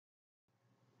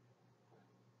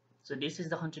So this is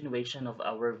the continuation of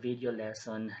our video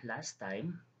lesson last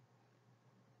time.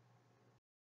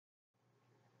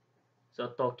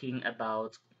 So talking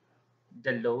about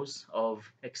the laws of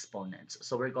exponents.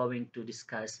 So we're going to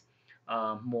discuss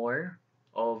more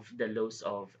of the laws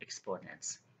of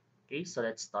exponents. Okay, so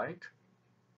let's start.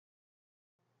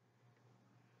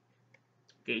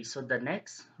 Okay, so the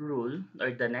next rule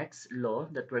or the next law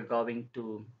that we're going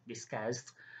to discuss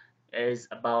is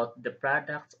about the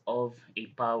product of a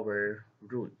power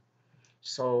rule.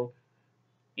 So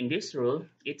in this rule,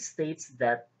 it states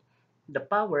that the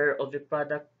power of a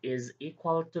product is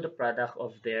equal to the product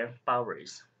of their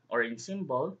powers. Or in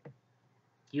symbol,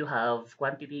 you have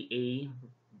quantity A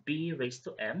b raised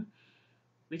to m,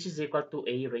 which is equal to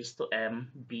a raised to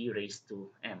m b raised to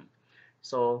m.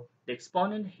 So the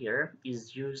exponent here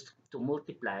is used to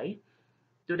multiply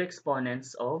to the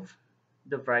exponents of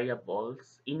the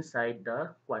variables inside the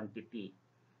quantity.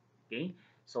 Okay,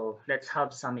 so let's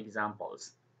have some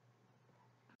examples.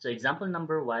 So example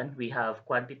number one, we have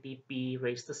quantity p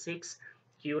raised to 6,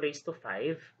 q raised to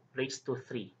 5, raised to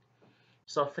 3.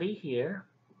 So 3 here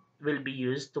will be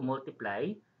used to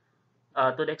multiply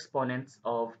to the exponents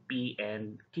of p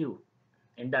and q.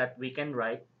 And that we can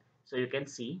write, so you can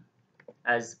see,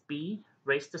 as p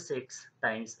raised to 6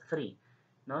 times 3.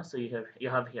 No? So you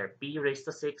have here p raised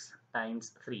to 6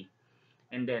 times 3.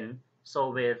 And then,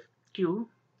 so with q,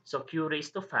 so q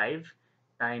raised to 5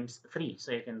 times 3.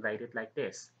 So you can write it like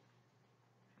this.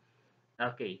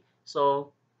 Okay,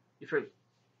 so if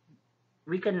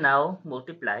we can now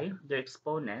multiply their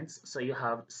exponents. So you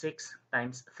have 6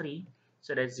 times 3,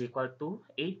 so that's equal to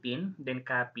 18, then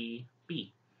copy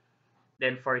p.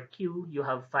 Then for q, you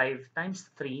have 5 times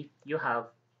 3, you have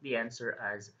the answer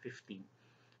as 15.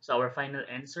 So our final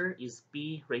answer is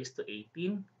p raised to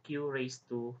 18, q raised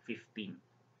to 15.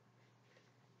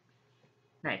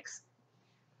 Next,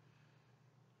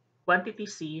 quantity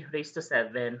c raised to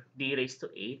 7, d raised to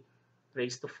 8,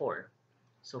 raised to 4.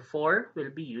 So 4 will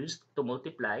be used to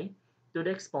multiply to the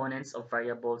exponents of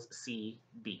variables c,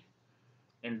 d.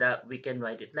 And that we can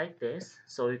write it like this.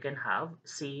 So you can have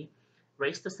c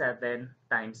raised to 7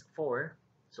 times 4.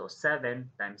 So 7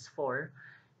 times 4.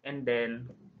 And then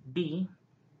d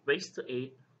raised to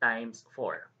 8 times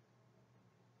 4.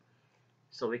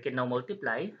 So we can now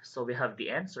multiply. So we have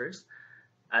the answers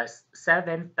as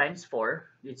 7 times 4,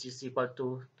 which is equal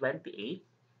to 28.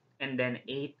 And then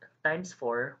 8 times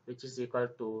 4, which is equal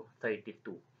to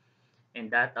 32.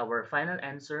 And that our final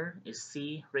answer is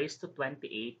c raised to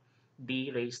 28,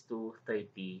 d raised to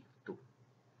 32.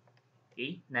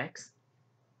 Okay, next.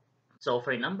 So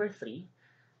for number 3,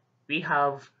 we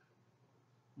have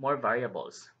more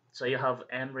variables. So you have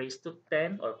m raised to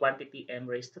 10, or quantity m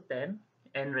raised to 10,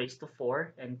 n raised to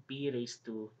 4, and p raised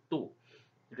to 2,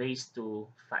 raised to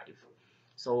 5.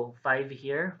 So 5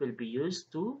 here will be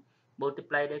used to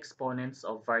multiply the exponents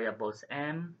of variables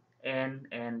m, n,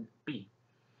 and p.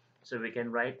 So we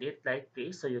can write it like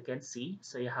this so you can see.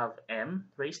 So you have m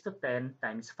raised to 10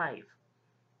 times 5.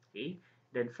 Okay.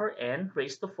 Then for n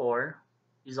raised to 4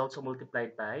 is also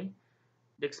multiplied by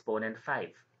the exponent 5.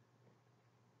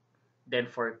 Then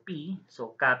for p,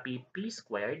 so copy p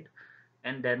squared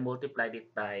and then multiplied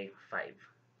it by 5.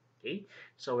 Okay.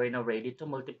 So we're now ready to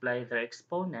multiply their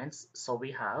exponents. So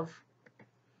we have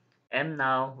m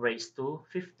now raised to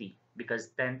 50 because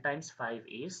 10 times 5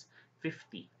 is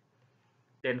 50.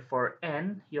 Then for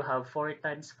n, you have 4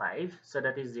 times 5, so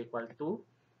that is equal to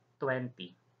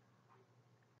 20.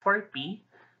 For p,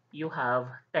 you have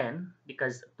 10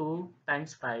 because 2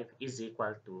 times 5 is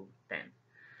equal to 10.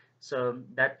 So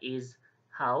that is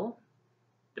how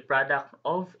the product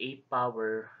of a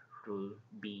power rule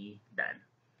be done.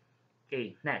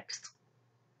 Okay, next.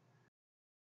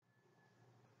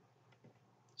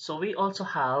 So we also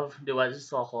have the what is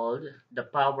so-called the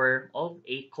power of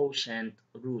a quotient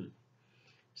rule.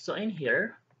 So in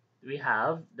here, we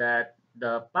have that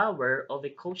the power of a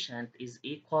quotient is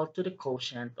equal to the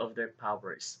quotient of their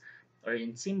powers. Or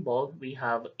in symbol, we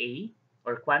have A,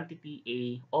 or quantity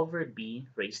A over B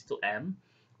raised to M,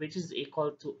 which is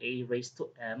equal to A raised to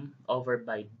M over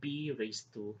by B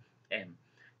raised to M.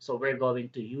 So we're going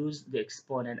to use the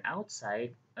exponent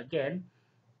outside again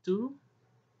to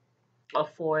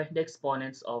for the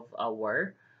exponents of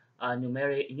our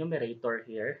numerator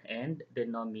here and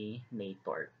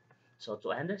denominator. So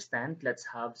to understand, let's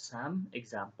have some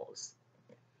examples.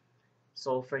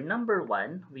 So for number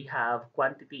 1, we have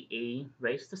quantity A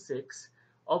raised to 6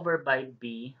 over by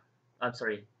B,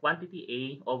 quantity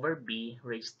A over B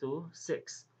raised to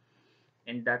 6.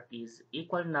 And that is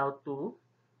equal now to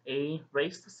A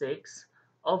raised to 6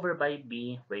 over by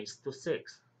B raised to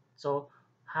 6. So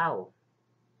how?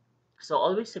 So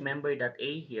always remember that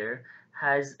a here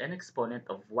has an exponent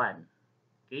of 1.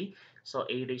 Okay, so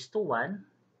a raised to 1.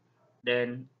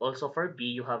 Then also for b,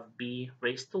 you have b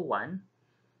raised to 1.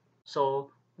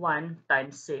 So 1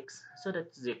 times 6, so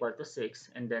that's equal to 6.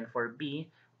 And then for b,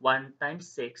 1 times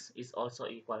 6 is also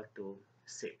equal to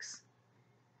 6.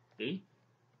 Okay,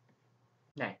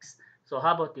 next. So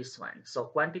how about this one? So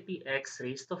quantity x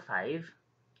raised to 5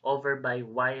 over by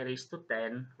y raised to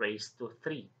 10 raised to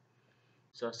 3.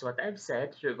 So as what I've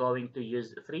said, you're going to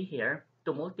use 3 here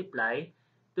to multiply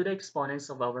to the exponents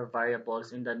of our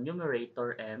variables in the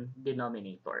numerator and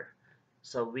denominator.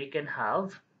 So we can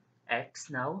have x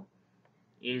now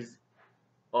is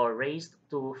or raised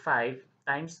to 5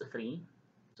 times 3.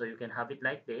 So you can have it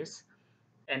like this.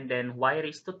 And then y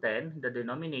raised to 10, the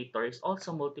denominator is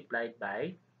also multiplied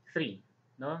by 3,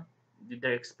 no?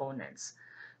 Their exponents.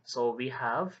 So we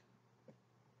have,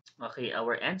 okay,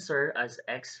 our answer as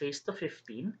x raised to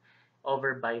 15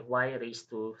 over by y raised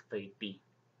to 30.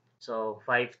 So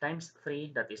 5 times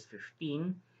 3, that is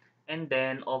 15. And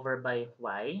then over by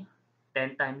y,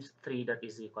 10 times 3, that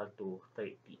is equal to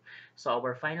 30. So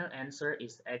our final answer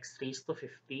is x raised to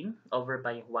 15 over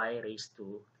by y raised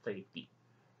to 30.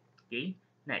 Okay,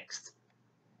 next.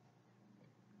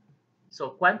 So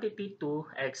quantity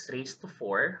 2x raised to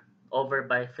 4 over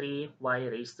by 3y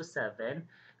raised to 7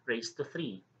 raised to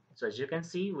 3. So as you can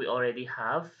see, we already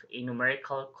have a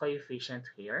numerical coefficient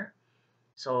here.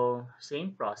 So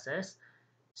same process.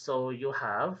 So you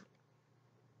have,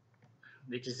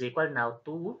 which is equal now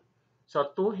 2.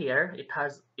 So 2 here, it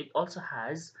also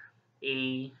has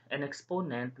an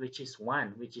exponent which is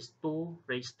 1, which is 2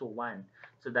 raised to 1.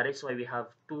 So that is why we have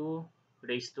 2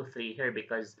 raised to 3 here,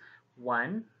 because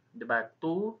 1, but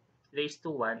 2 raised to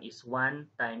 1 is 1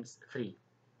 times 3.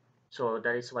 So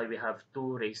that is why we have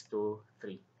 2 raised to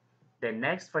 3. Then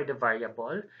next for the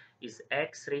variable is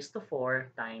x raised to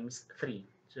 4 times 3.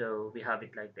 So we have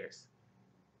it like this.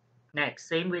 Next,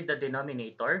 same with the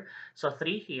denominator. So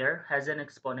 3 here has an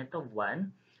exponent of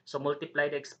 1. So multiply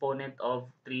the exponent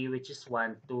of 3, which is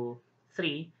 1, to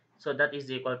 3. So that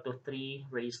is equal to 3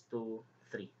 raised to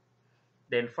 3.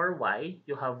 Then for y,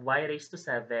 you have y raised to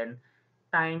 7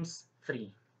 times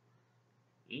 3.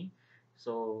 Okay?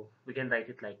 So we can write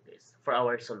it like this for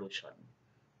our solution.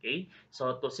 Okay?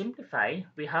 So to simplify,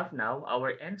 we have now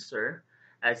our answer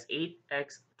as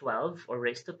 8x12 or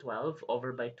raised to 12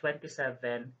 over by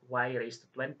 27 y raised to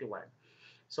 21.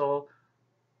 So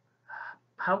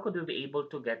how could we be able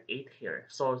to get 8 here?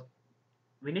 So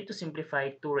we need to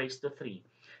simplify 2 raised to 3.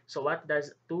 So what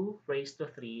does 2 raised to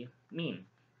 3 mean?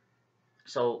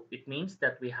 So it means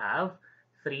that we have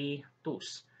 3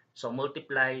 2's. So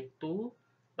multiply 2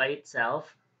 by itself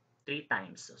 3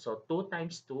 times. So 2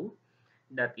 times 2,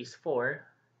 that is 4.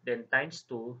 Then times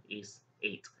 2 is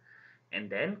 8. And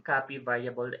then copy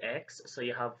variable x. So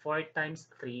you have 4 times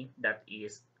 3, that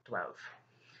is 12.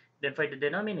 Then for the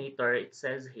denominator, it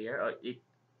says here, or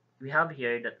we have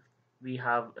here that we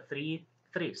have 3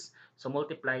 threes. So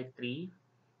multiply 3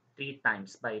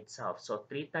 times by itself. So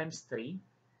 3 times 3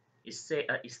 is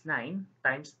 9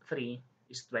 times 3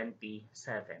 is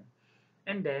 27.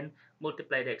 And then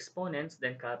multiply the exponents,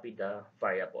 then copy the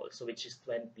variable, so which is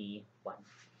 21.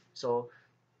 So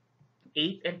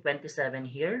 8 and 27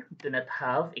 here do not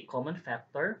have a common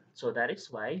factor, so that is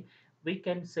why we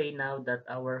can say now that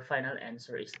our final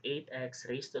answer is 8x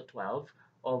raised to 12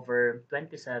 over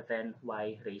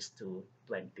 27y raised to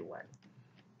 21.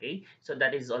 Okay, so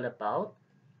that is all about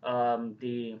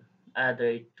the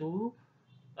other two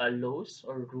laws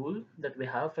or rule that we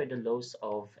have for the laws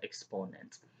of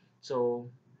exponents. So,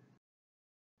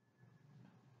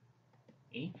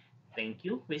 okay, thank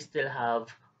you. We still have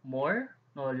more,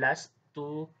 no, last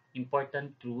two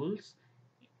important rules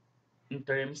in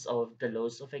terms of the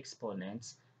laws of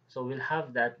exponents. So we'll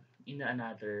have that in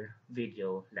another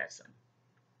video lesson.